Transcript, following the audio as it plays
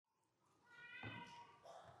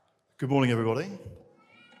Good morning, everybody.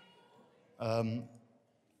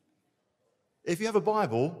 If you have a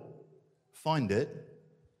Bible, find it,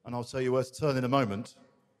 and I'll tell you where to turn in a moment.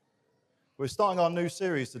 We're starting our new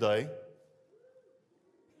series today.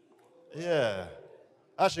 Yeah.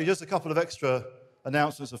 Actually, just a couple of extra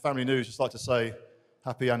announcements of family news. Just like to say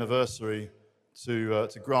happy anniversary to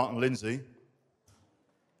Grant and Lindsay.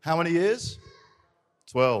 How many years?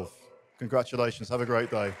 12. Congratulations. Have a great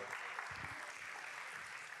day.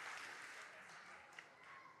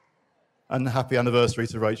 And happy anniversary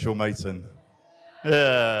to Rachel Mayton.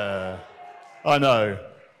 Yeah, I know.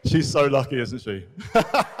 She's so lucky, isn't she?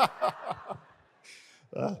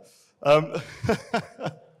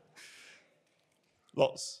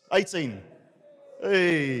 Lots. 18.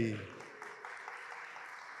 Hey.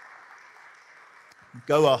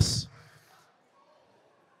 Go us.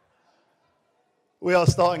 We are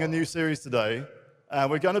starting a new series today, and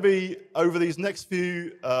we're going to be, over these next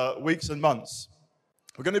few weeks and months,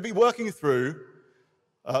 we're going to be working through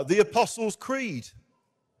the Apostles' Creed,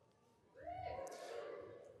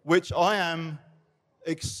 which I am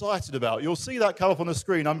excited about. You'll see that come up on the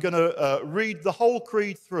screen. I'm going to read the whole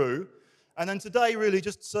creed through, and then today really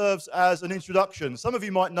just serves as an introduction. Some of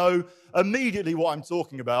you might know immediately what I'm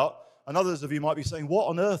talking about, and others of you might be saying, what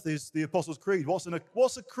on earth is the Apostles' Creed? What's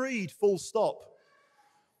a creed, full stop?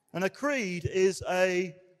 And a creed is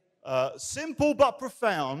a simple but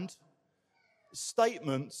profound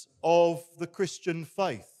statement of the Christian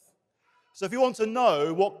faith. So if you want to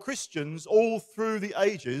know what Christians all through the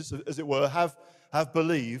ages, as it were, have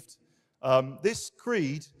believed, this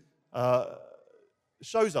creed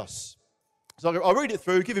shows us. So I'll read it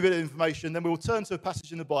through, give you a bit of information, then we'll turn to a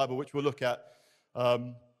passage in the Bible which we'll look at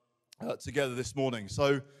together this morning.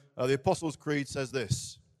 So the Apostles' Creed says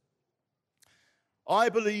this: I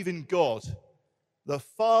believe in God, the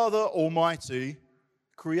Father Almighty,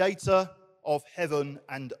 creator of heaven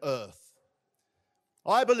and earth.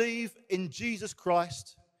 I believe in Jesus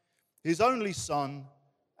Christ, his only Son,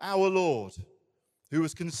 our Lord, who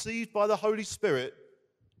was conceived by the Holy Spirit,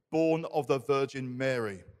 born of the Virgin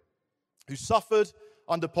Mary, who suffered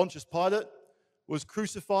under Pontius Pilate, was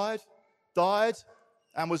crucified, died,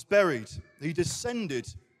 and was buried. He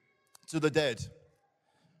descended to the dead.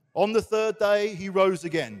 On the third day, he rose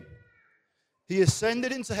again. He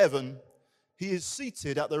ascended into heaven. He is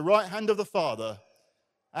seated at the right hand of the Father,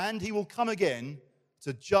 and he will come again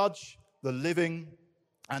to judge the living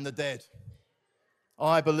and the dead.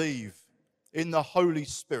 I believe in the Holy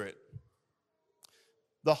Spirit,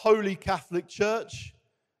 the Holy Catholic Church,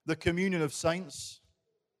 the communion of saints,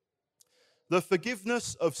 the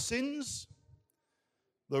forgiveness of sins,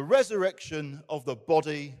 the resurrection of the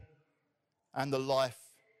body, and the life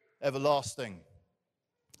everlasting.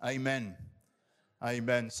 Amen.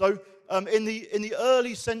 Amen. So in the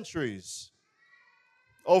early centuries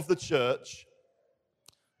of the church,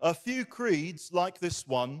 a few creeds like this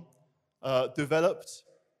one developed.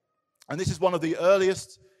 And this is one of the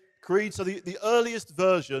earliest creeds. So the earliest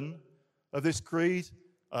version of this creed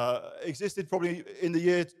existed probably in the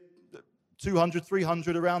year 200,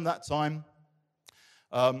 300, around that time.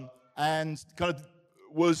 And kind of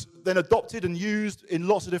was then adopted and used in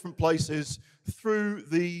lots of different places through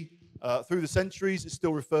the centuries. It's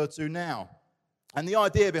still referred to now. And the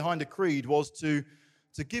idea behind a creed was to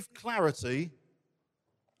give clarity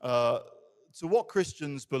to what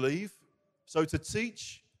Christians believe, so to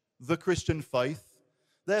teach the Christian faith,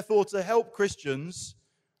 therefore to help Christians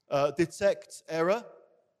detect error,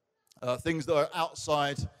 things that are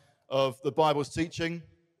outside of the Bible's teaching,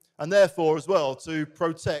 and therefore as well to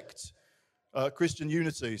protect Christian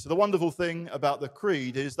unity. So the wonderful thing about the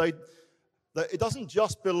creed is that it doesn't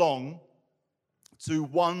just belong to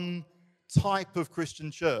one type of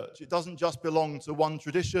Christian church. It doesn't just belong to one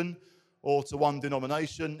tradition or to one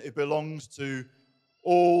denomination. It belongs to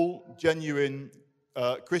all genuine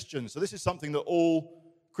Christians. So this is something that all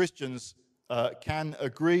Christians can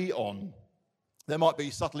agree on. There might be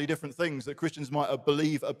subtly different things that Christians might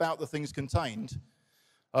believe about the things contained.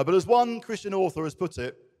 But as one Christian author has put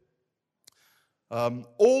it,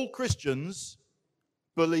 all Christians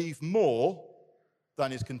believe more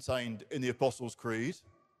than is contained in the Apostles' Creed.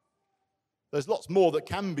 There's lots more that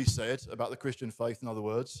can be said about the Christian faith, in other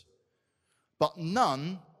words, but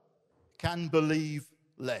none can believe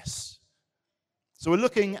less. So we're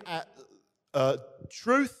looking at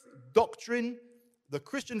truth, doctrine, the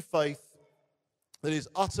Christian faith that is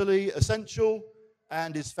utterly essential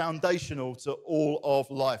and is foundational to all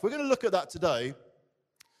of life. We're going to look at that today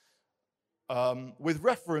with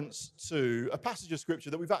reference to a passage of Scripture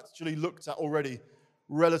that we've actually looked at already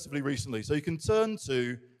relatively recently. So you can turn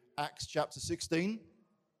to Acts chapter 16.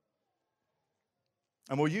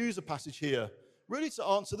 And we'll use a passage here really to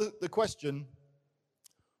answer the question,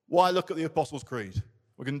 why look at the Apostles' Creed?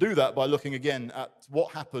 We can do that by looking again at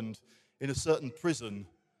what happened in a certain prison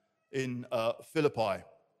in Philippi.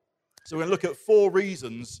 So we're going to look at 4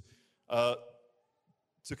 reasons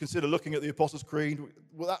to consider looking at the Apostles' Creed.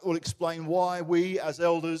 Well, that will explain why we as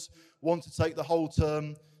elders want to take the whole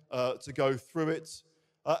term to go through it.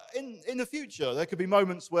 In the future, there could be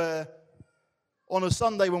moments where on a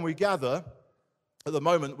Sunday when we gather, at the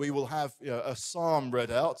moment we will have a psalm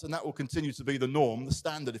read out, and that will continue to be the norm, the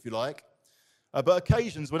standard if you like. But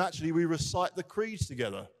occasions when actually we recite the creeds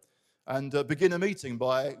together and begin a meeting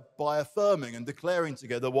by affirming and declaring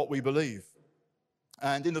together what we believe.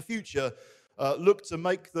 And in the future, look to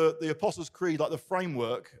make the Apostles' Creed like the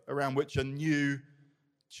framework around which a new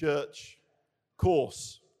church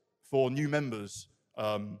course for new members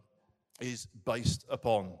is based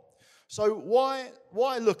upon. So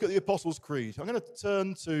why look at the Apostles' Creed? I'm going to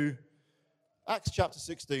turn to Acts chapter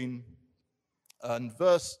 16 and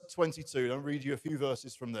verse 22. I'll read you a few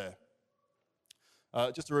verses from there.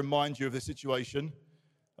 Just to remind you of the situation.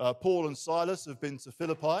 Paul and Silas have been to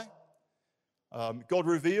Philippi. God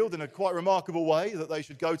revealed in a quite remarkable way that they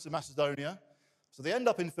should go to Macedonia. So they end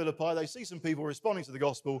up in Philippi, they see some people responding to the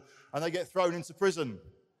gospel, and they get thrown into prison.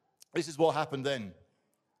 This is what happened then.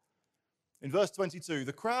 In verse 22,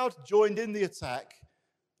 the crowd joined in the attack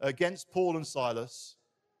against Paul and Silas,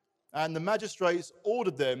 and the magistrates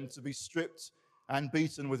ordered them to be stripped and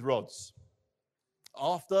beaten with rods.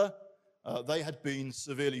 After they had been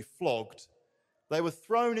severely flogged, they were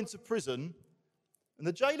thrown into prison, and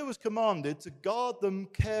the jailer was commanded to guard them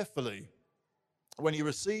carefully. When he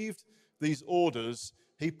received these orders,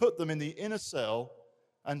 he put them in the inner cell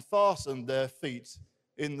and fastened their feet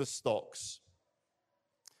in the stocks.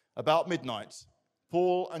 About midnight,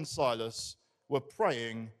 Paul and Silas were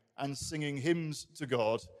praying and singing hymns to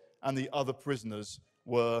God, and the other prisoners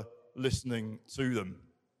were listening to them.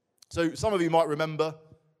 So some of you might remember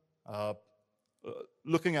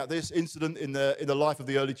looking at this incident in the life of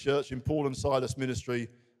the early church in Paul and Silas' ministry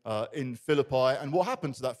in Philippi, and what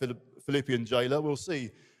happened to that Philippian jailer, we'll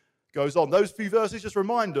see, goes on. Those few verses just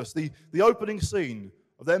remind us the opening scene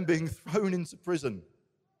of them being thrown into prison.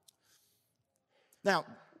 Now,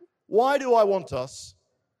 why do I want us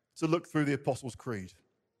to look through the Apostles' Creed?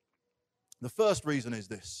 The first reason is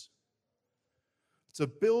this: to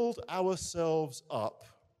build ourselves up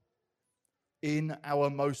in our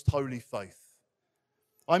most holy faith.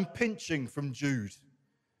 I'm pinching from Jude.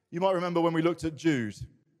 You might remember when we looked at Jude,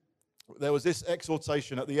 there was this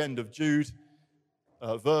exhortation at the end of Jude,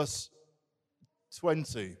 verse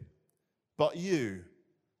 20. But you,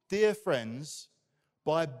 dear friends,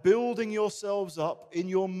 by building yourselves up in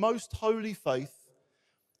your most holy faith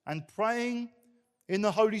and praying in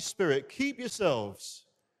the Holy Spirit, keep yourselves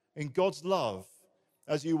in God's love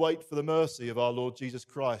as you wait for the mercy of our Lord Jesus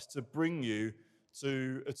Christ to bring you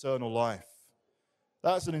to eternal life.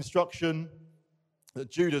 That's an instruction that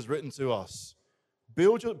Jude has written to us.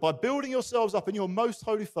 By building yourselves up in your most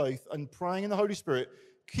holy faith and praying in the Holy Spirit,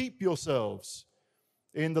 keep yourselves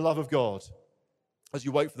in the love of God as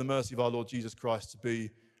you wait for the mercy of our Lord Jesus Christ to be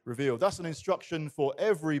revealed. That's an instruction for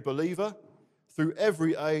every believer through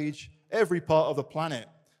every age, every part of the planet.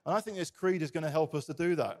 And I think this creed is going to help us to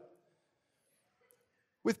do that.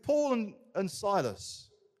 With Paul and Silas,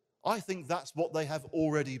 I think that's what they have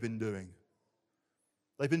already been doing.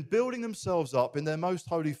 They've been building themselves up in their most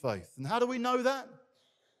holy faith. And how do we know that?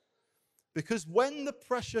 Because when the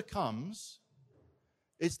pressure comes,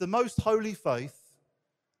 it's the most holy faith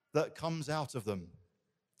that comes out of them.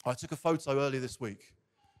 I took a photo earlier this week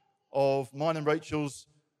of mine and Rachel's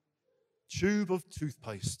tube of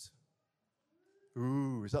toothpaste.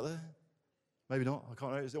 Ooh, is that there? Maybe not. I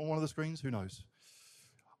can't know. Is it on one of the screens? Who knows?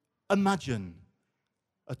 Imagine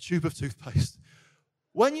a tube of toothpaste.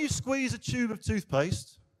 When you squeeze a tube of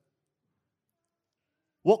toothpaste,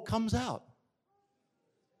 what comes out?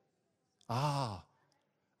 Ah,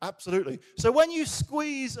 absolutely. So when you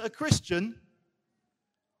squeeze a Christian,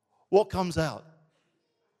 what comes out?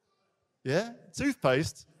 Yeah?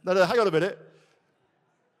 Toothpaste? No, hang on a minute.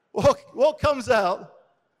 What comes out?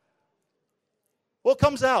 What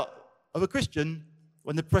comes out of a Christian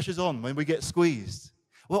when the pressure's on, when we get squeezed?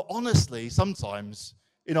 Well, honestly, sometimes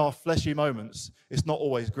in our fleshy moments, it's not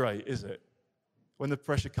always great, is it? When the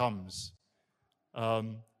pressure comes.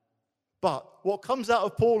 But what comes out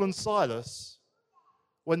of Paul and Silas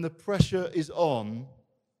when the pressure is on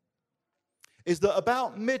is that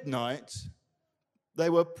about midnight,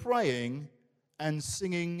 they were praying and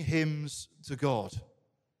singing hymns to God.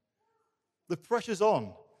 The pressure's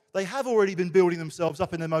on. They have already been building themselves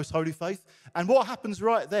up in their most holy faith. And what happens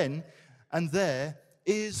right then and there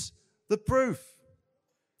is the proof.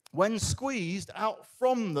 When squeezed, out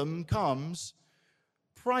from them comes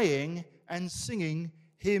praying and singing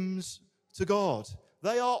hymns to God.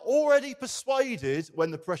 They are already persuaded,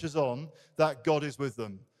 when the pressure's on, that God is with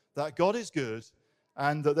them, that God is good,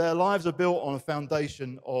 and that their lives are built on a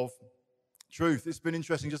foundation of truth. It's been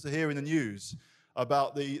interesting just to hear in the news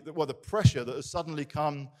about the pressure that has suddenly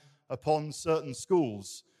come upon certain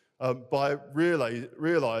schools by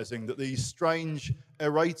realizing that the strange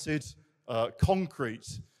aerated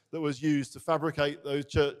concrete that was used to fabricate those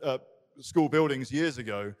school buildings years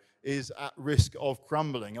ago is at risk of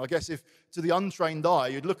crumbling. I guess if to the untrained eye,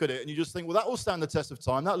 you'd look at it and you just think, well, that will stand the test of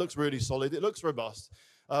time. That looks really solid. It looks robust.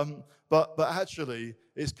 But actually,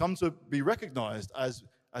 it's come to be recognized as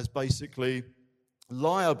basically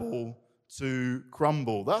liable to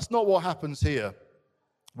crumble. That's not what happens here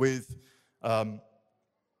with Paul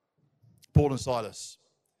and Silas.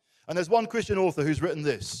 And there's one Christian author who's written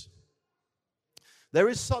this. There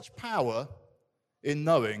is such power in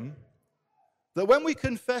knowing that when we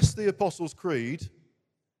confess the Apostles' Creed,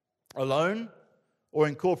 alone or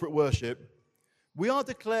in corporate worship, we are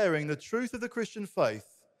declaring the truth of the Christian faith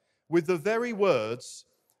with the very words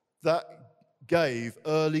that gave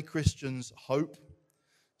early Christians hope,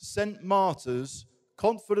 sent martyrs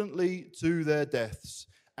confidently to their deaths,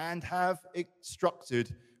 and have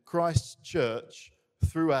instructed Christ's church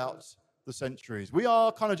throughout the centuries. We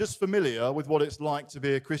are kind of just familiar with what it's like to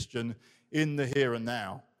be a Christian in the here and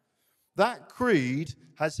now. That creed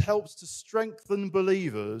has helped to strengthen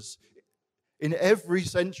believers in every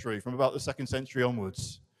century from about the 2nd century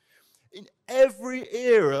onwards. In every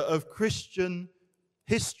era of Christian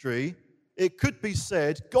history, it could be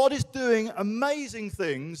said, God is doing amazing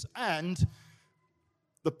things and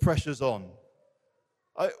the pressure's on.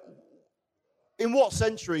 In what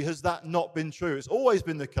century has that not been true? It's always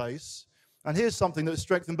been the case. And here's something that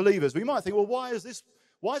strengthened believers. We might think, well, why is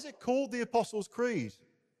it called the Apostles' Creed?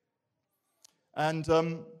 And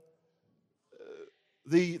the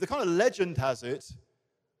kind of legend has it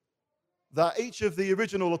that each of the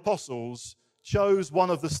original apostles chose one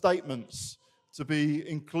of the statements to be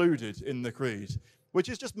included in the creed, which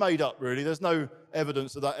is just made up, really. There's no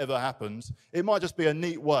evidence that ever happened. It might just be a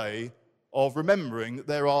neat way of remembering that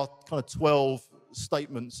there are kind of 12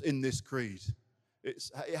 statements in this creed. It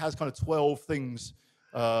has kind of 12 things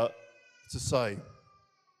to say.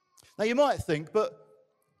 Now, you might think, but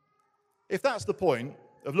if that's the point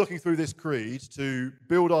of looking through this creed to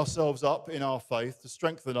build ourselves up in our faith, to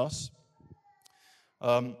strengthen us,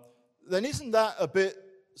 then isn't that a bit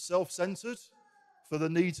self-centered for the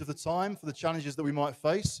needs of the time, for the challenges that we might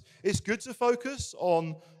face? It's good to focus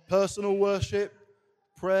on personal worship,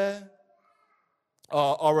 prayer,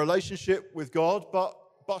 our relationship with God, but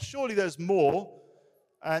surely there's more,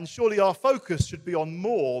 and surely our focus should be on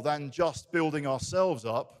more than just building ourselves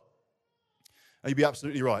up. And you'd be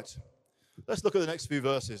absolutely right. Let's look at the next few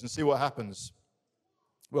verses and see what happens.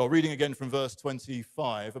 Well, reading again from verse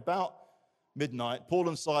 25, about midnight, Paul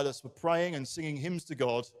and Silas were praying and singing hymns to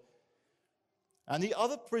God, and the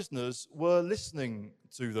other prisoners were listening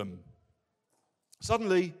to them.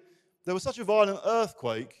 Suddenly, there was such a violent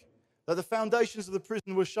earthquake that the foundations of the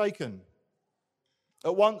prison were shaken.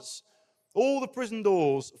 At once, all the prison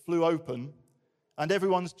doors flew open, and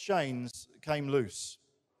everyone's chains came loose.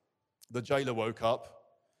 The jailer woke up,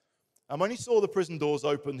 and when he saw the prison doors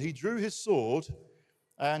open, he drew his sword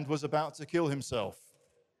and was about to kill himself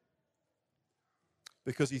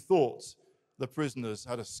because he thought the prisoners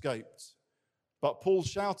had escaped. But Paul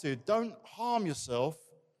shouted, "Don't harm yourself,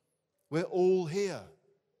 we're all here."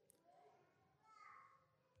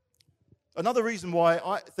 Another reason why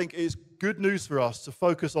I think it is good news for us to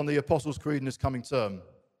focus on the Apostles' Creed in this coming term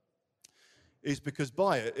is because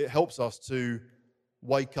by it helps us to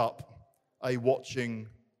wake up a watching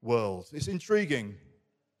world. It's intriguing.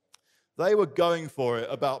 They were going for it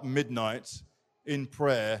about midnight in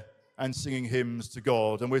prayer and singing hymns to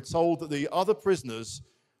God. And we're told that the other prisoners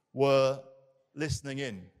were listening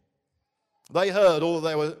in. They heard all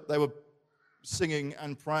that they were singing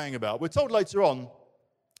and praying about. We're told later on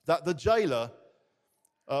that the jailer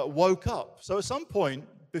woke up. So at some point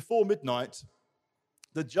before midnight,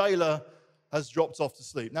 the jailer has dropped off to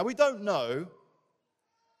sleep. Now, we don't know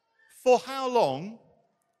for how long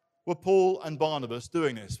were Paul and Barnabas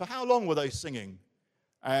doing this. For how long were they singing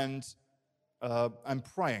and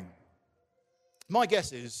praying? My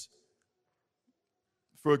guess is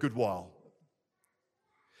for a good while.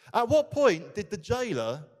 At what point did the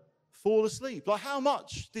jailer fall asleep? Like, how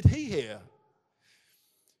much did he hear?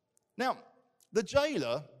 Now, the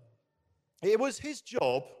jailer It was his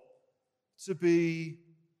job to be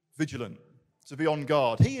vigilant, to be on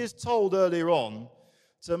guard. He is told earlier on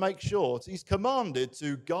to make sure, he's commanded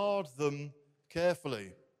to guard them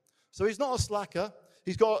carefully. So he's not a slacker.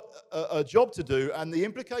 He's got a job to do, and the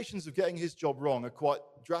implications of getting his job wrong are quite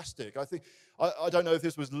drastic. I don't know if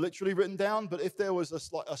this was literally written down, but if there was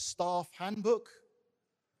a staff handbook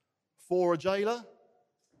for a jailer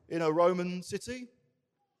in a Roman city,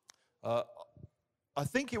 I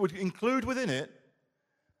think it would include within it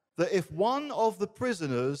that if one of the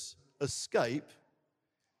prisoners escape,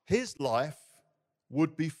 his life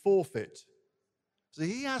would be forfeit. So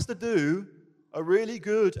he has to do a really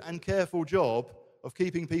good and careful job of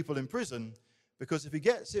keeping people in prison, because if he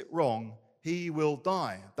gets it wrong, he will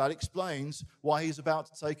die. That explains why he's about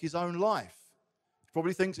to take his own life. He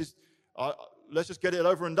probably thinks, let's just get it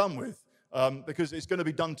over and done with, because it's going to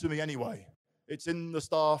be done to me anyway. It's in the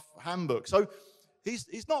staff handbook. So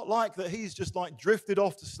he's not like that. He's just like drifted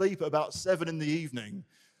off to sleep at about 7 p.m.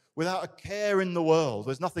 without a care in the world.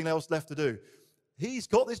 There's nothing else left to do. He's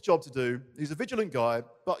got this job to do. He's a vigilant guy.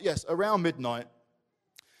 But yes, around midnight,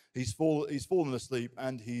 he's fallen asleep,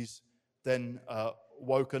 and he's then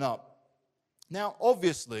woken up. Now,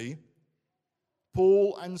 obviously,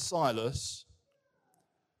 Paul and Silas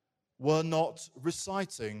were not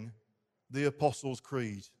reciting the Apostles'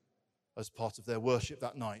 Creed as part of their worship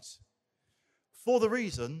that night, for the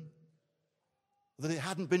reason that it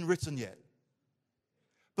hadn't been written yet.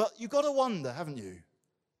 But you've got to wonder, haven't you?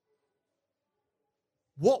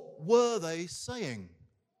 What were they saying?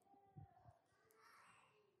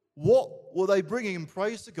 What were they bringing in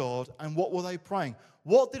praise to God, and what were they praying?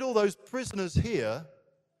 What did all those prisoners hear?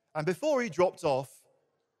 And before he dropped off,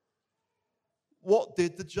 what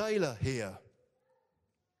did the jailer hear?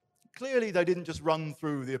 Clearly, they didn't just run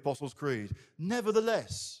through the Apostles' Creed.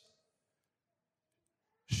 Nevertheless,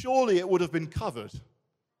 surely it would have been covered.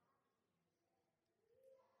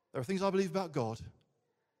 There are things I believe about God.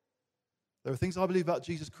 There are things I believe about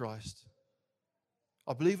Jesus Christ.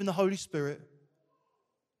 I believe in the Holy Spirit.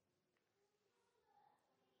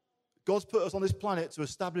 God's put us on this planet to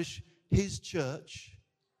establish his church,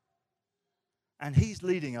 and he's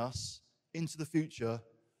leading us into the future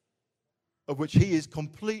of which he is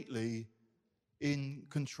completely in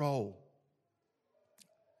control.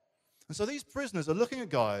 And so these prisoners are looking at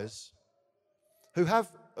guys who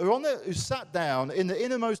sat down in the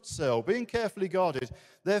innermost cell, being carefully guarded.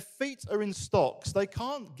 Their feet are in stocks. They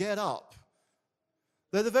can't get up.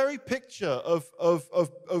 They're the very picture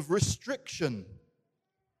of restriction.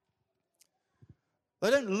 They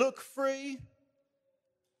don't look free.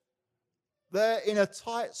 They're in a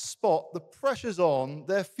tight spot. The pressure's on.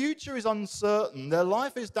 Their future is uncertain. Their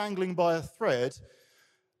life is dangling by a thread.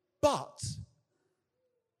 But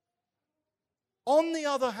on the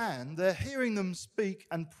other hand, they're hearing them speak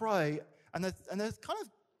and pray, and they're kind of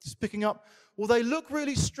just picking up, well, they look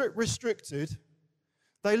really restricted.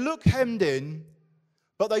 They look hemmed in,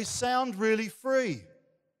 but they sound really free.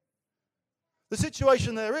 The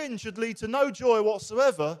situation they're in should lead to no joy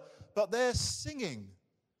whatsoever, but they're singing.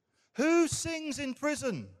 Who sings in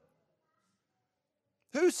prison?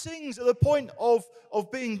 Who sings at the point of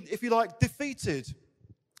being, if you like, defeated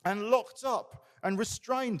and locked up and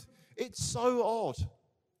restrained? It's so odd.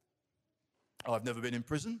 I've never been in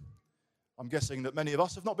prison. I'm guessing that many of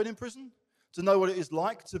us have not been in prison, to know what it is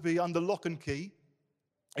like to be under lock and key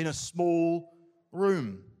in a small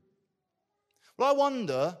room. Well, I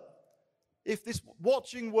wonder if this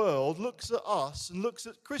watching world looks at us and looks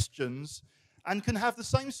at Christians and can have the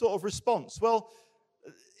same sort of response. Well,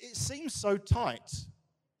 it seems so tight.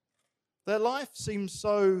 Their life seems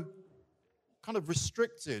so kind of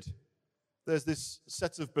restricted. There's this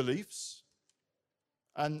set of beliefs,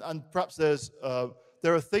 and perhaps there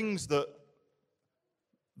are things that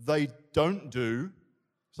they don't do.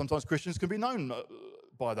 Sometimes Christians can be known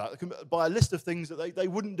by that, by a list of things that they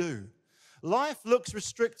wouldn't do. Life looks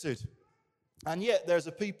restricted, and yet there's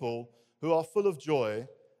a people who are full of joy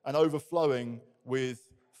and overflowing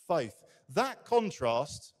with faith. That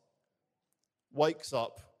contrast wakes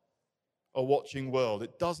up a watching world.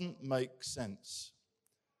 It doesn't make sense.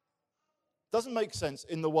 It doesn't make sense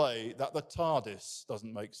in the way that the TARDIS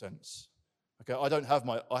doesn't make sense. Okay,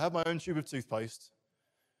 I have my own tube of toothpaste.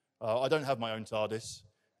 I don't have my own TARDIS,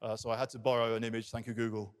 so I had to borrow an image, thank you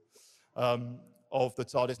Google, of the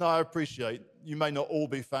TARDIS. Now, I appreciate you may not all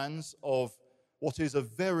be fans of what is a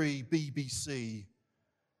very BBC,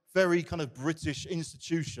 very kind of British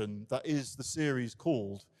institution that is the series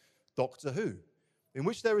called Doctor Who, in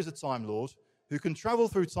which there is a Time Lord who can travel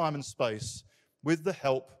through time and space with the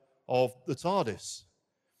help of the TARDIS.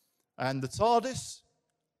 And the TARDIS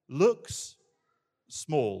looks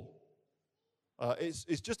small.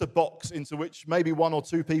 It's just a box into which maybe one or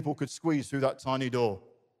two people could squeeze through that tiny door.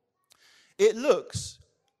 It looks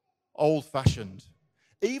old-fashioned.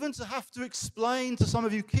 Even to have to explain to some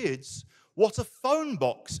of you kids what a phone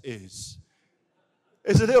box is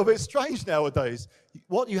a little bit strange nowadays. You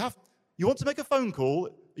want to make a phone call,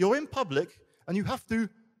 you're in public, and you have to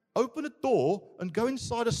open a door and go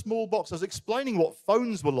inside a small box. I was explaining what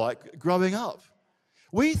phones were like growing up.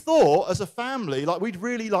 We thought as a family, like we'd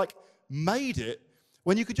really made it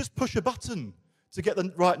when you could just push a button to get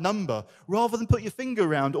the right number rather than put your finger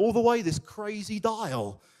around all the way this crazy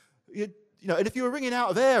dial. And if you were ringing out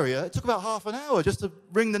of area, it took about half an hour just to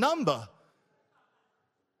ring the number.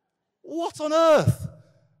 What on earth?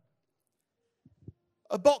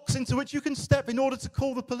 A box into which you can step in order to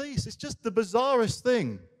call the police. It's just the bizarrest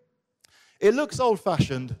thing. It looks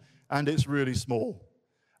old-fashioned and it's really small.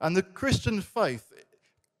 And the Christian faith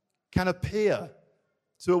can appear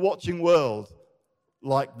to a watching world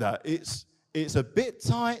like that. It's a bit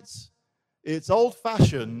tight, it's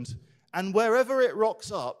old-fashioned, and wherever it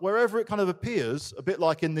rocks up, wherever it kind of appears, a bit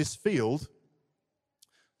like in this field,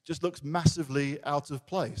 just looks massively out of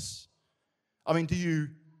place. I mean, do you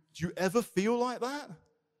ever feel like that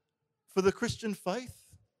for the Christian faith?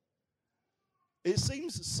 It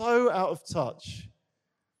seems so out of touch.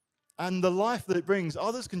 And the life that it brings,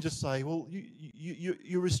 others can just say, well,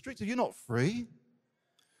 you're restricted, you're not free.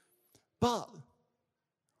 But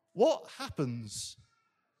what happens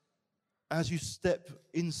as you step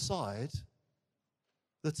inside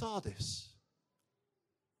the TARDIS?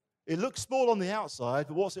 It looks small on the outside,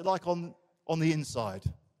 but what's it like on the inside?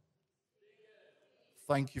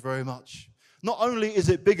 Thank you very much. Not only is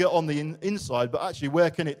it bigger on the inside, but actually, where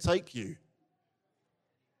can it take you?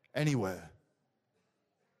 Anywhere.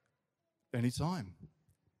 Anytime.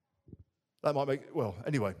 That might make, well,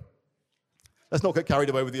 anyway. Let's not get carried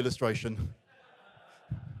away with the illustration.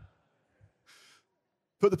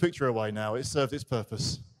 Put the picture away now. It served its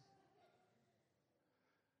purpose.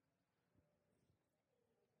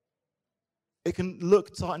 It can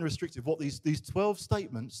look tight and restrictive. What these 12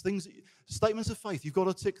 statements, statements of faith, you've got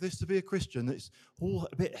to tick this to be a Christian. It's all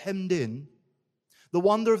a bit hemmed in. The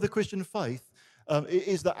wonder of the Christian faith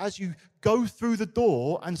is that as you go through the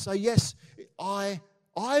door and say, yes, I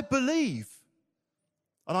believe,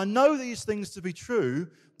 and I know these things to be true,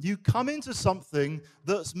 you come into something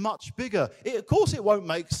that's much bigger. Of course, it won't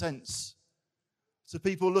make sense to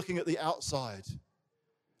people looking at the outside.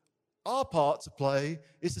 Our part to play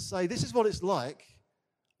is to say, this is what it's like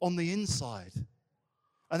on the inside.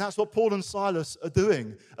 And that's what Paul and Silas are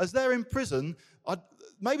doing. As they're in prison,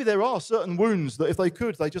 maybe there are certain wounds that if they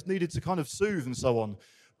could, they just needed to kind of soothe and so on.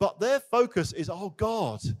 But their focus is, oh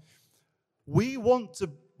God, we want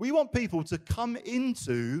people to come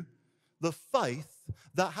into the faith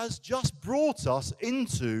that has just brought us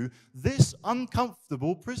into this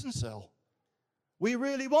uncomfortable prison cell. We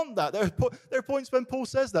really want that. There are points when Paul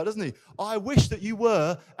says that, doesn't he? I wish that you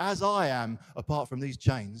were as I am, apart from these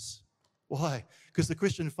chains. Why? Because the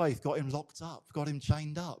Christian faith got him locked up, got him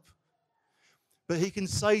chained up. But he can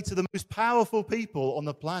say to the most powerful people on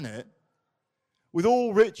the planet, with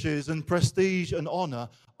all riches and prestige and honor,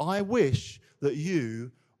 I wish that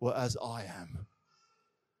you were as I am.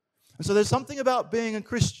 And so there's something about being a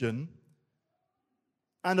Christian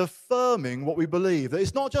and affirming what we believe. That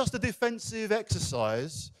it's not just a defensive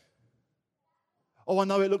exercise. Oh, I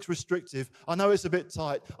know it looks restrictive. I know it's a bit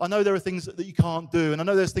tight. I know there are things that you can't do. And I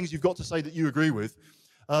know there's things you've got to say that you agree with.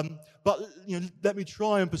 But let me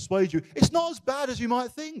try and persuade you. It's not as bad as you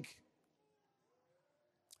might think.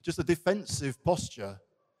 Just a defensive posture.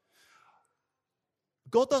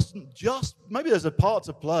 God doesn't just, maybe there's a part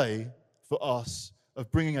to play for us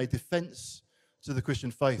of bringing a defense to the Christian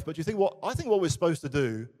faith. But I think what we're supposed to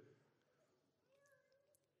do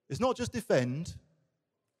is not just defend,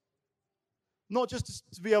 not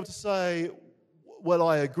just to be able to say, well,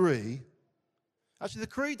 I agree. Actually, the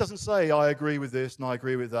creed doesn't say, I agree with this and I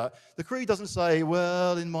agree with that. The creed doesn't say,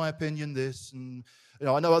 well, in my opinion, this, and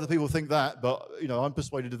I know other people think that, but I'm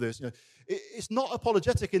persuaded of this. It's not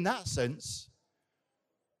apologetic in that sense.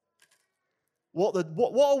 What a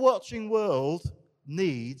watching world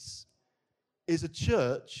needs is a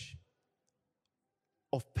church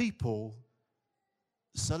of people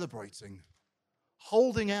celebrating,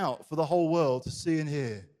 holding out for the whole world to see and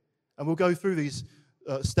hear. And we'll go through these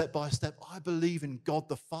step by step. I believe in God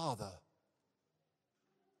the Father.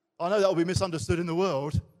 I know that will be misunderstood in the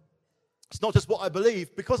world. It's not just what I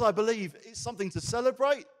believe. Because I believe, it's something to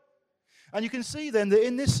celebrate. And you can see then that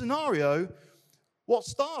in this scenario, what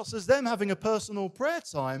starts as them having a personal prayer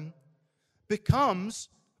time becomes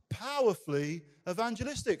powerfully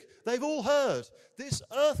evangelistic. They've all heard this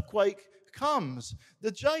earthquake comes.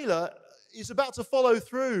 The jailer is about to follow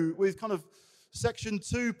through with kind of section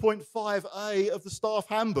 2.5a of the staff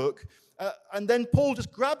handbook. And then Paul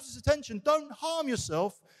just grabs his attention. Don't harm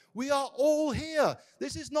yourself. We are all here.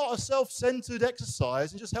 This is not a self-centered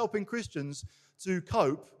exercise in just helping Christians to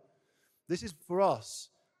cope. This is for us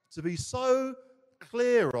to be so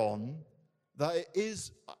clear on that it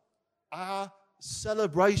is our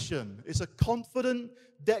celebration. It's a confident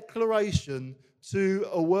declaration to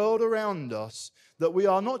a world around us that we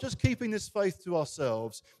are not just keeping this faith to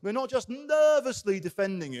ourselves. We're not just nervously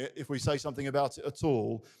defending it if we say something about it at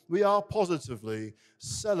all. We are positively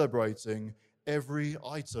celebrating every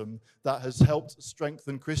item that has helped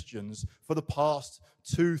strengthen Christians for the past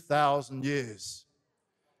 2,000 years.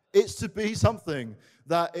 It's to be something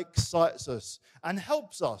that excites us and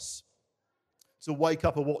helps us to wake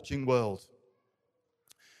up a watching world.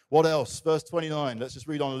 What else? Verse 29, let's just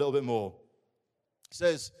read on a little bit more. It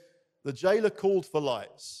says, the jailer called for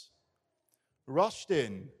lights, rushed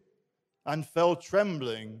in, and fell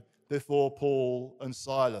trembling before Paul and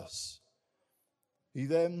Silas. He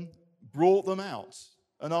then brought them out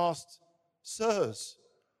and asked, sirs,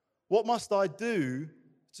 what must I do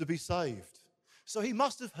to be saved? So he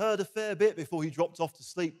must have heard a fair bit before he dropped off to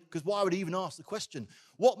sleep, because why would he even ask the question,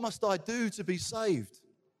 what must I do to be saved?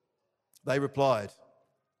 They replied,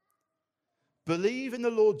 believe in the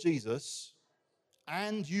Lord Jesus,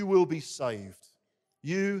 and you will be saved,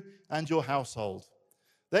 you and your household.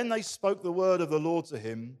 Then they spoke the word of the Lord to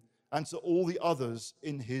him and to all the others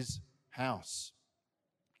in his house.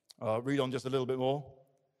 Read on just a little bit more.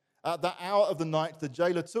 At that hour of the night, the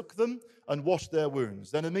jailer took them and washed their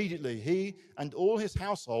wounds. Then immediately he and all his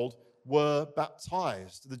household were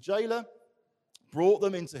baptized. The jailer brought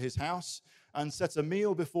them into his house and set a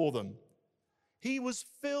meal before them. He was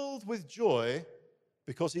filled with joy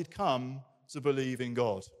because he'd come to believe in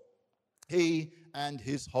God, he and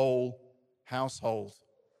his whole household.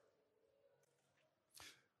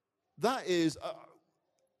 That is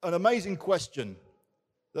an amazing question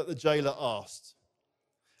that the jailer asked.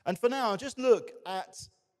 And for now, just look at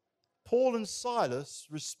Paul and Silas'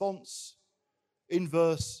 response in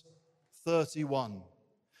verse 31.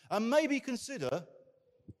 And maybe consider,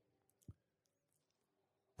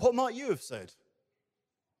 what might you have said?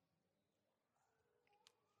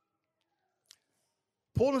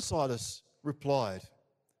 Paul and Silas replied,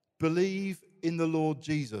 believe in the Lord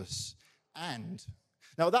Jesus and...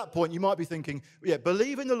 Now at that point you might be thinking, yeah,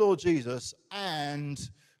 believe in the Lord Jesus and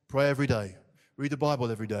pray every day, read the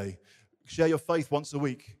Bible every day, share your faith once a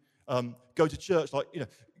week, go to church,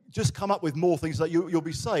 just come up with more things that you'll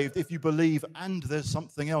be saved if you believe and there's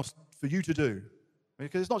something else for you to do.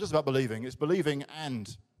 Because it's not just about believing, it's believing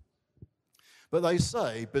and. But they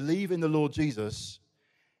say, believe in the Lord Jesus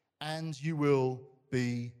and you will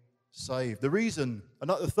be saved. The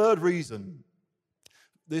third reason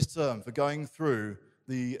this term for going through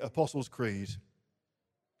the Apostles' Creed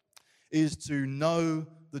is to know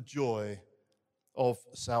the joy of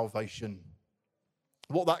salvation.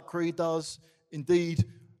 What that creed does, indeed,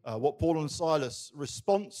 what Paul and Silas'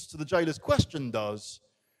 response to the jailer's question does,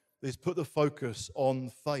 is put the focus on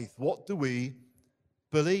faith. What do we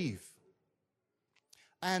believe?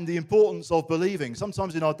 And the importance of believing.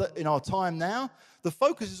 Sometimes in our time now, the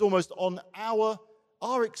focus is almost on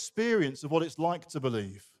our experience of what it's like to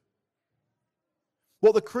believe.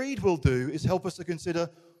 What the creed will do is help us to consider,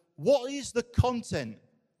 what is the content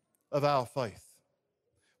of our faith?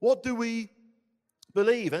 What do we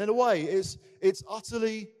believe? And in a way, it's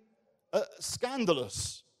utterly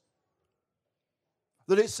scandalous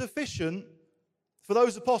that it's sufficient for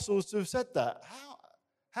those apostles to have said that.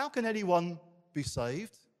 How can anyone be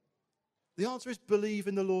saved? The answer is believe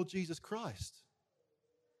in the Lord Jesus Christ.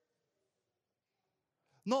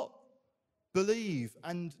 Not believe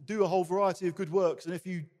and do a whole variety of good works, and if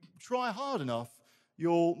you try hard enough,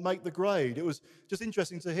 you'll make the grade. It was just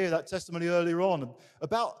interesting to hear that testimony earlier on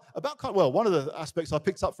about one of the aspects I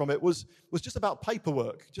picked up from it was just about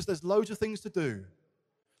paperwork. Just there's loads of things to do.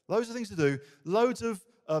 Loads of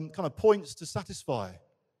kind of points to satisfy.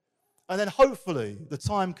 And then hopefully the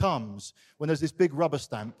time comes when there's this big rubber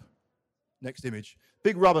stamp, next image,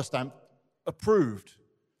 big rubber stamp, approved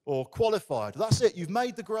or qualified. That's it, you've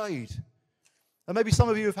made the grade. And maybe some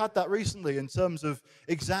of you have had that recently in terms of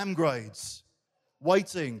exam grades,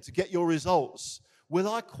 waiting to get your results.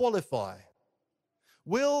 Will I qualify?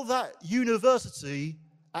 Will that university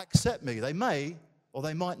accept me? They may or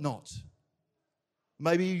they might not.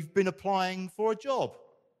 Maybe you've been applying for a job.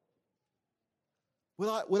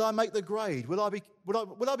 Will I make the grade? Will I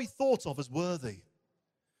be thought of as worthy?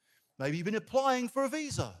 Maybe you've been applying for a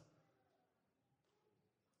visa.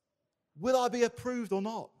 Will I be approved or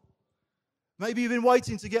not? Maybe you've been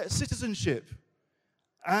waiting to get citizenship.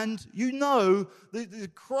 And you know the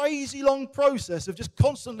crazy long process of just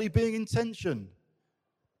constantly being in tension.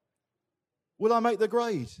 Will I make the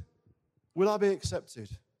grade? Will I be accepted?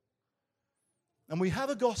 And we have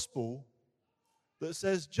a gospel that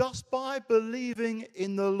says just by believing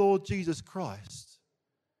in the Lord Jesus Christ,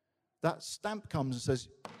 that stamp comes and says,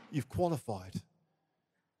 you've qualified.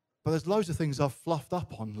 But there's loads of things I've fluffed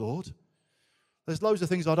up on, Lord. There's loads of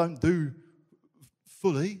things I don't do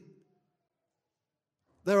fully.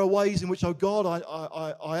 There are ways in which, oh God,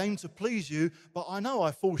 I aim to please you, but I know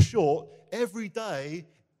I fall short every day,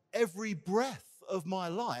 every breath of my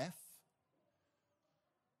life.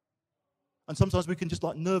 And sometimes we can just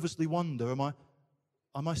like nervously wonder,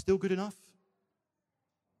 am I still good enough?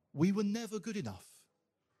 We were never good enough.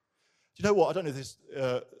 Do you know what? I don't know if this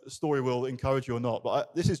story will encourage you or not,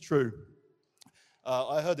 but this is true.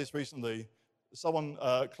 I heard this recently. Someone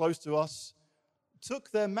close to us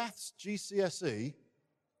took their maths GCSE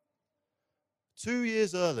 2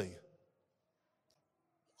 years early.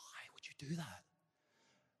 Why would you do that?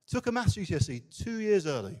 Took a maths GCSE 2 years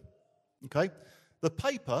early. Okay? The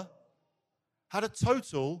paper had a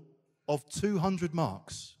total of 200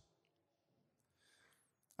 marks.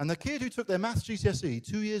 And the kid who took their maths GCSE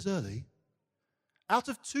 2 years early, out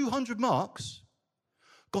of 200 marks,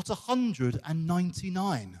 got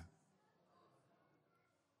 199.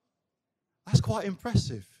 That's quite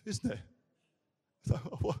impressive, isn't it?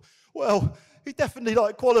 Well, he definitely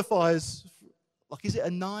qualifies. Is it a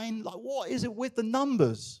 9? What is it with the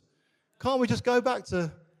numbers? Can't we just go back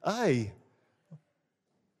to A?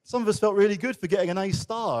 Some of us felt really good for getting an A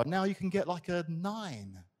star. Now you can get a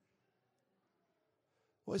 9.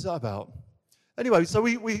 What is that about? Anyway, so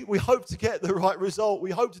we hope to get the right result.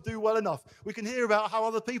 We hope to do well enough. We can hear about how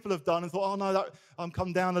other people have done and thought, oh no, I'm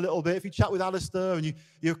come down a little bit. If you chat with Alistair and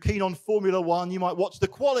you're keen on Formula One, you might watch the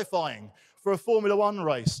qualifying for a Formula One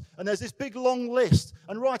race. And there's this big long list.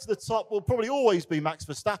 And right at the top will probably always be Max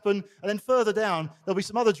Verstappen. And then further down, there'll be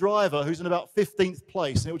some other driver who's in about 15th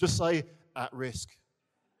place. And it will just say, at risk.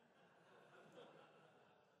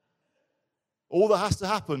 All that has to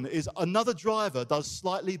happen is another driver does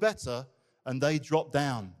slightly better and they drop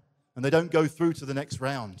down and they don't go through to the next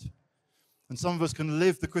round. And some of us can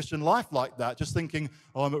live the Christian life like that, just thinking,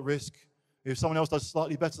 oh, I'm at risk. If someone else does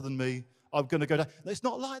slightly better than me, I'm going to go down. It's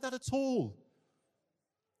not like that at all.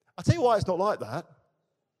 I'll tell you why it's not like that.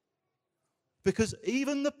 Because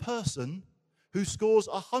even the person who scores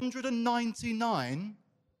 199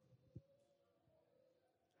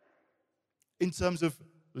 in terms of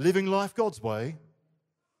living life God's way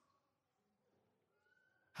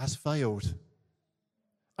has failed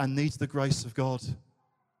and needs the grace of God.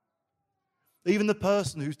 Even the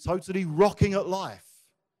person who's totally rocking at life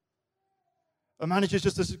and manages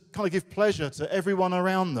just to kind of give pleasure to everyone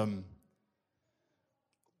around them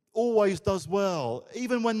always does well.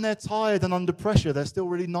 Even when they're tired and under pressure, they're still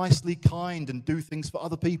really nicely kind and do things for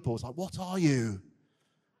other people. It's like, what are you?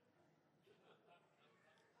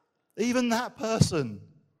 Even that person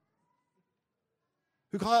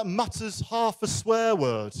who kind of mutters half a swear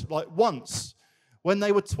word, once when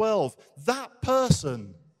they were 12, that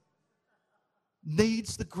person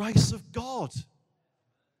needs the grace of God.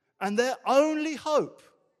 And their only hope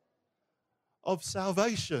of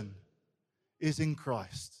salvation is in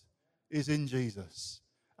Christ, is in Jesus.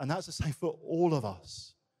 And that's the same for all of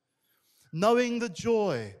us. Knowing the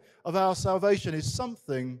joy of our salvation is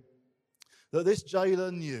something that this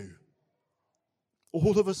jailer knew.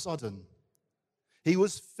 All of a sudden, he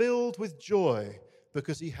was filled with joy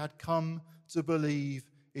because he had come to believe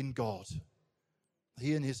in God.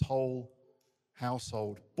 He and his whole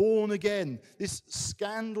household. Born again, this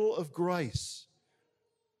scandal of grace.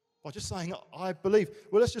 By just saying, I believe.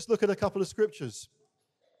 Well, let's just look at a couple of scriptures.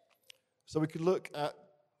 So we could look at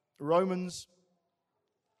Romans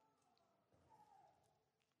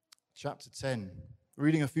chapter 10.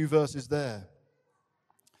 Reading a few verses there.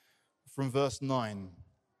 From verse 9.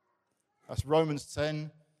 That's Romans 10,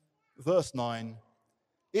 verse 9.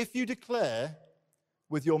 If you declare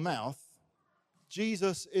with your mouth,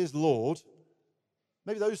 Jesus is Lord,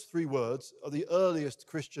 maybe those 3 words are the earliest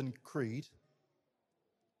Christian creed.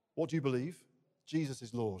 What do you believe? Jesus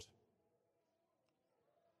is Lord.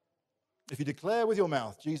 If you declare with your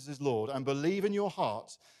mouth, Jesus is Lord, and believe in your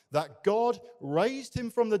heart that God raised him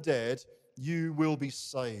from the dead, you will be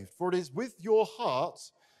saved. For it is with your heart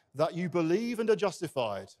that you believe and are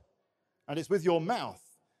justified, and it's with your mouth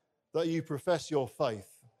that you profess your faith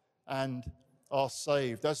and are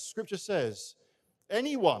saved. As Scripture says,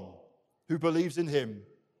 anyone who believes in him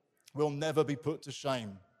will never be put to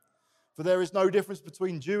shame. For there is no difference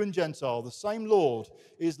between Jew and Gentile. The same Lord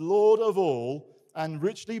is Lord of all and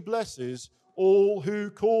richly blesses all who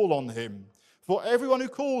call on him. For everyone who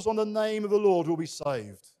calls on the name of the Lord will be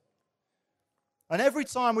saved. And every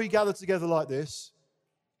time we gather together like this,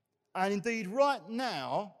 and indeed right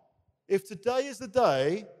now, if today is the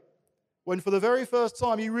day when for the very first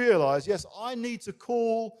time you realize, yes, I need to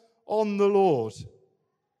call on the Lord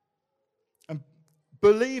and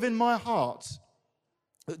believe in my heart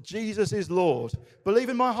that Jesus is Lord, believe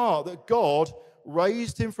in my heart that God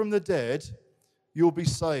raised him from the dead, you'll be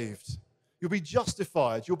saved. You'll be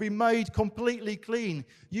justified. You'll be made completely clean.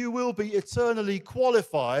 You will be eternally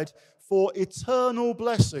qualified for eternal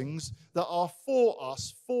blessings that are for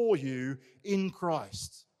us, for you, in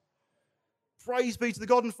Christ. Praise be to the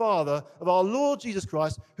God and Father of our Lord Jesus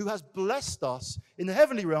Christ, who has blessed us in the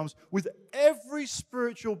heavenly realms with every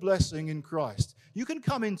spiritual blessing in Christ. You can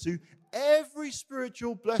come into every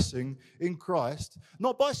spiritual blessing in Christ,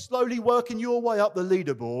 not by slowly working your way up the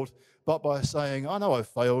leaderboard, but by saying, I know I've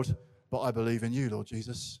failed, but I believe in you, Lord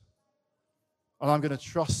Jesus. And I'm going to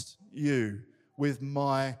trust you with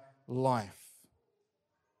my life.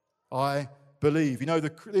 I believe. You know,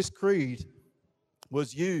 this creed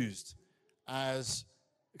was used as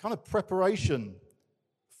a kind of preparation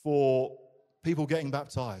for people getting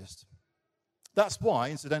baptized. That's why,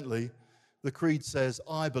 incidentally, the creed says,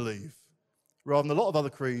 I believe, rather than a lot of other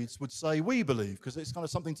creeds would say, we believe, because it's kind of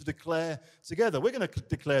something to declare together. We're going to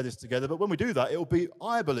declare this together, but when we do that, it will be,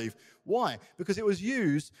 I believe. Why? Because it was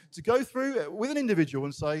used to go through with an individual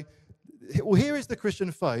and say, well, here is the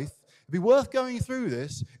Christian faith. It'd be worth going through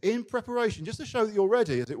this in preparation, just to show that you're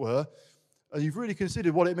ready, as it were, and you've really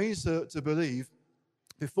considered what it means to believe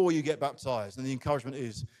before you get baptized. And the encouragement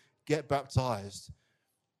is, get baptized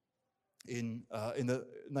in the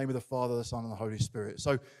name of the Father, the Son, and the Holy Spirit.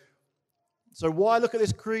 So why look at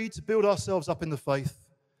this creed? To build ourselves up in the faith.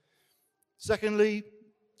 Secondly,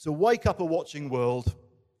 to wake up a watching world.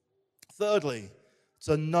 Thirdly,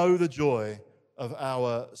 to know the joy of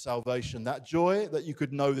our salvation. That joy that you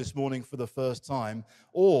could know this morning for the first time,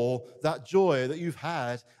 or that joy that you've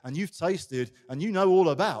had and you've tasted and you know all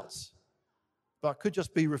about, but could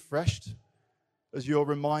just be refreshed as you're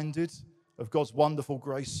reminded of God's wonderful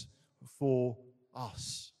grace for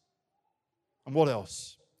us. And what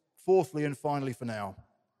else? Fourthly and finally for now,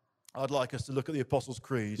 I'd like us to look at the Apostles'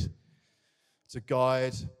 Creed to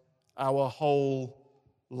guide our whole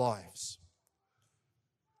lives.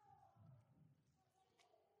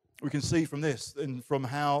 We can see from this and from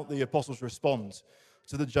how the apostles respond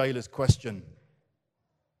to the jailer's question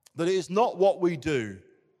that it is not what we do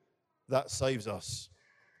that saves us,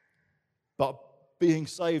 but being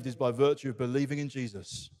saved is by virtue of believing in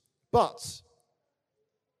Jesus. But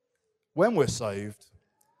when we're saved,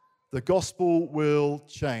 the gospel will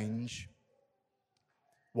change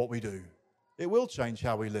what we do. It will change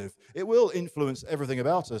how we live. It will influence everything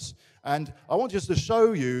about us. And I want just to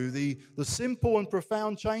show you the simple and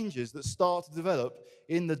profound changes that start to develop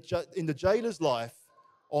in the jailer's life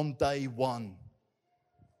on day one.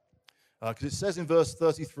 Because it says in verse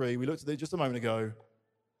 33, we looked at it just a moment ago,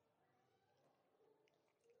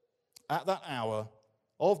 at that hour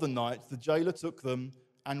of the night, the jailer took them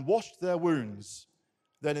and washed their wounds.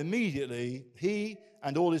 Then immediately he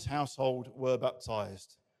and all his household were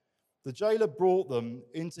baptized. The jailer brought them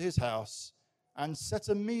into his house and set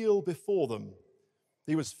a meal before them.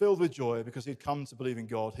 He was filled with joy because he'd come to believe in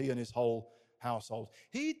God, he and his whole household.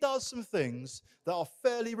 He does some things that are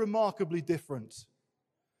fairly remarkably different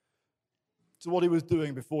to what he was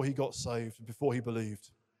doing before he got saved, before he believed.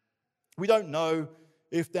 We don't know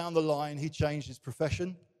if down the line he changed his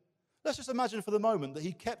profession. Let's just imagine for the moment that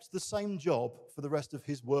he kept the same job for the rest of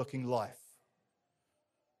his working life.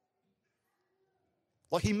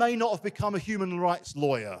 Like he may not have become a human rights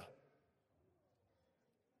lawyer.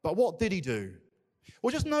 But what did he do?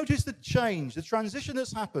 Well, just notice the change, the transition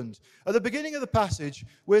that's happened. At the beginning of the passage,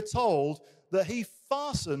 we're told that he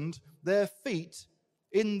fastened their feet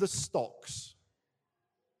in the stocks.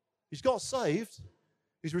 He's got saved.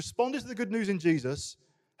 He's responded to the good news in Jesus.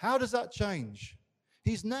 How does that change?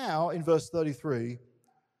 He's now, in verse 33,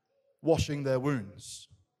 washing their wounds.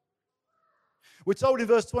 We're told in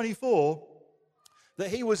verse 24 that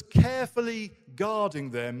he was carefully guarding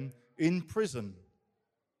them in prison.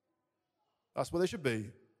 That's where they should be.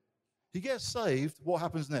 He gets saved. What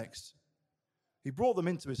happens next? He brought them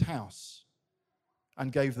into his house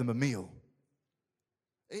and gave them a meal.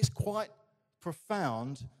 It's quite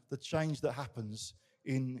profound, the change that happens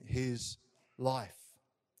in his life.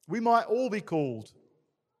 We might all be called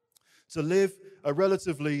to live a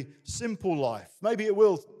relatively simple life. Maybe it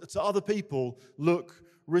will, to other people, look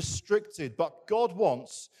restricted, but God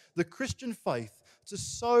wants the Christian faith to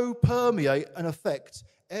so permeate and affect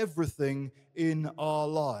everything in our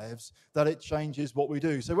lives that it changes what we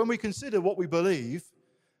do. So when we consider what we believe,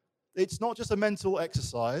 it's not just a mental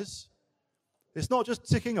exercise. It's not just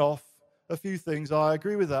ticking off a few things. I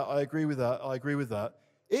agree with that, I agree with that, I agree with that.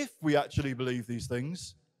 If we actually believe these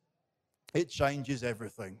things, it changes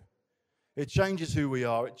everything. It changes who we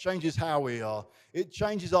are. It changes how we are. It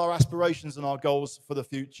changes our aspirations and our goals for the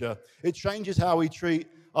future. It changes how we treat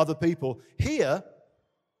other people. Here,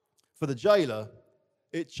 for the jailer,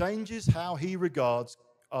 it changes how he regards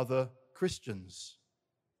other Christians.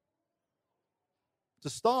 To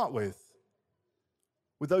start with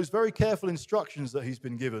those very careful instructions that he's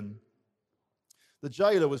been given, the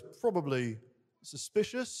jailer was probably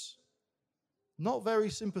suspicious, not very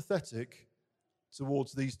sympathetic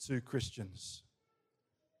towards these two Christians.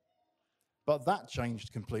 But that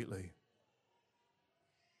changed completely.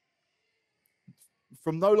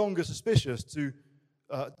 From no longer suspicious to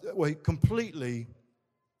completely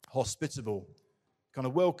hospitable, kind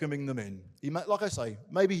of welcoming them in. Like I say,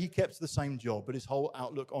 maybe he kept the same job, but his whole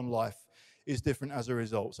outlook on life is different as a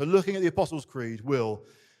result. So looking at the Apostles' Creed will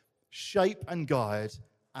shape and guide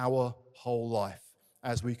our whole life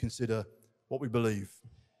as we consider what we believe.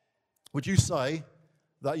 Would you say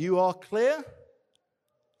that you are clear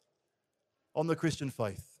on the Christian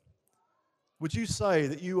faith? Would you say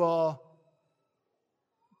that you are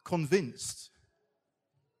convinced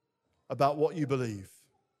about what you believe?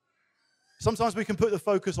 Sometimes we can put the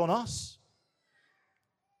focus on us.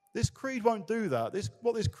 This creed won't do that.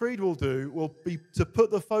 What this creed will do will be to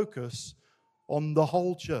put the focus on the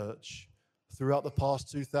whole church throughout the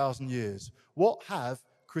past 2,000 years. What have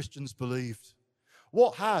Christians believed?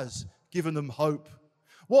 What has given them hope?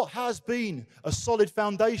 What has been a solid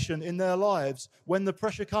foundation in their lives when the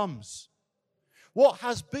pressure comes? What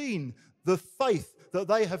has been the faith that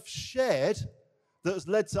they have shared that has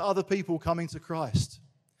led to other people coming to Christ?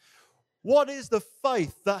 What is the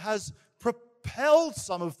faith that has propelled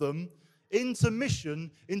some of them into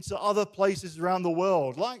mission, into other places around the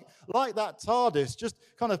world? Like that TARDIS, just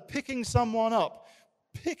kind of picking someone up,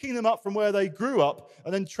 picking them up from where they grew up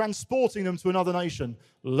and then transporting them to another nation,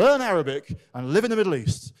 learn Arabic and live in the Middle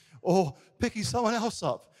East. Or picking someone else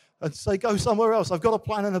up and say, go somewhere else. I've got a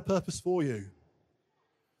plan and a purpose for you.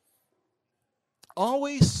 Are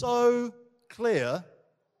we so clear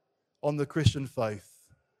on the Christian faith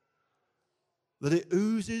that it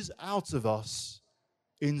oozes out of us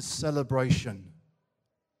in celebration?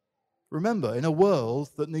 Remember, in a world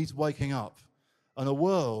that needs waking up, and a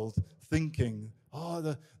world thinking,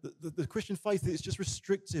 the Christian faith is just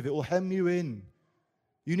restrictive, it will hem you in.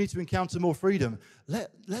 You need to encounter more freedom.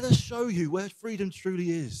 Let us show you where freedom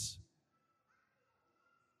truly is.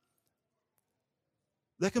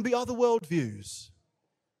 There can be other worldviews,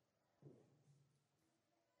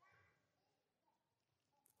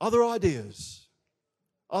 other ideas,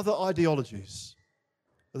 other ideologies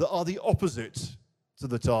that are the opposite to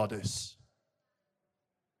the TARDIS.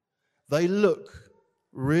 They look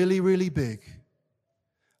really, really big.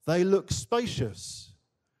 They look spacious.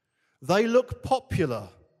 They look popular.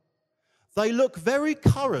 They look very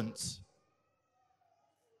current.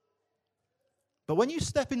 But when you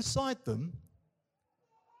step inside them,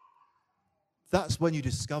 that's when you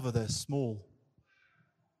discover they're small.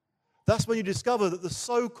 That's when you discover that the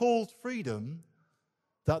so-called freedom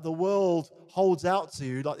that the world holds out to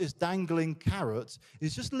you, like this dangling carrot,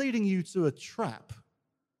 is just leading you to a trap.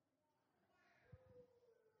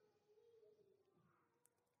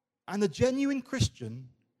 And the genuine Christian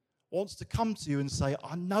wants to come to you and say,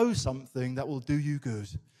 I know something that will do you good.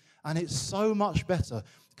 And it's so much better.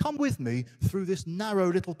 Come with me through this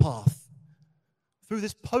narrow little path, through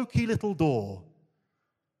this pokey little door,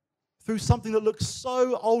 through something that looks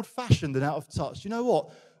so old-fashioned and out of touch. You know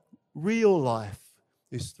what? Real life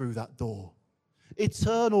is through that door.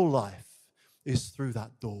 Eternal life is through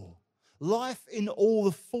that door. Life in all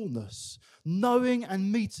the fullness, knowing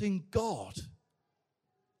and meeting God,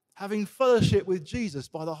 having fellowship with Jesus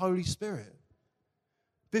by the Holy Spirit.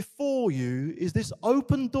 Before you is this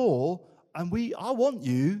open door, and I want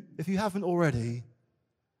you, if you haven't already,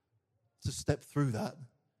 to step through that.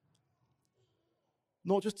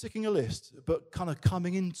 Not just ticking a list, but kind of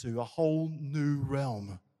coming into a whole new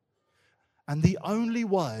realm. And the only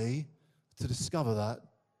way to discover that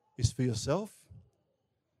is for yourself.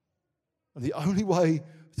 And the only way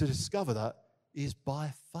to discover that is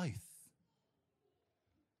by faith.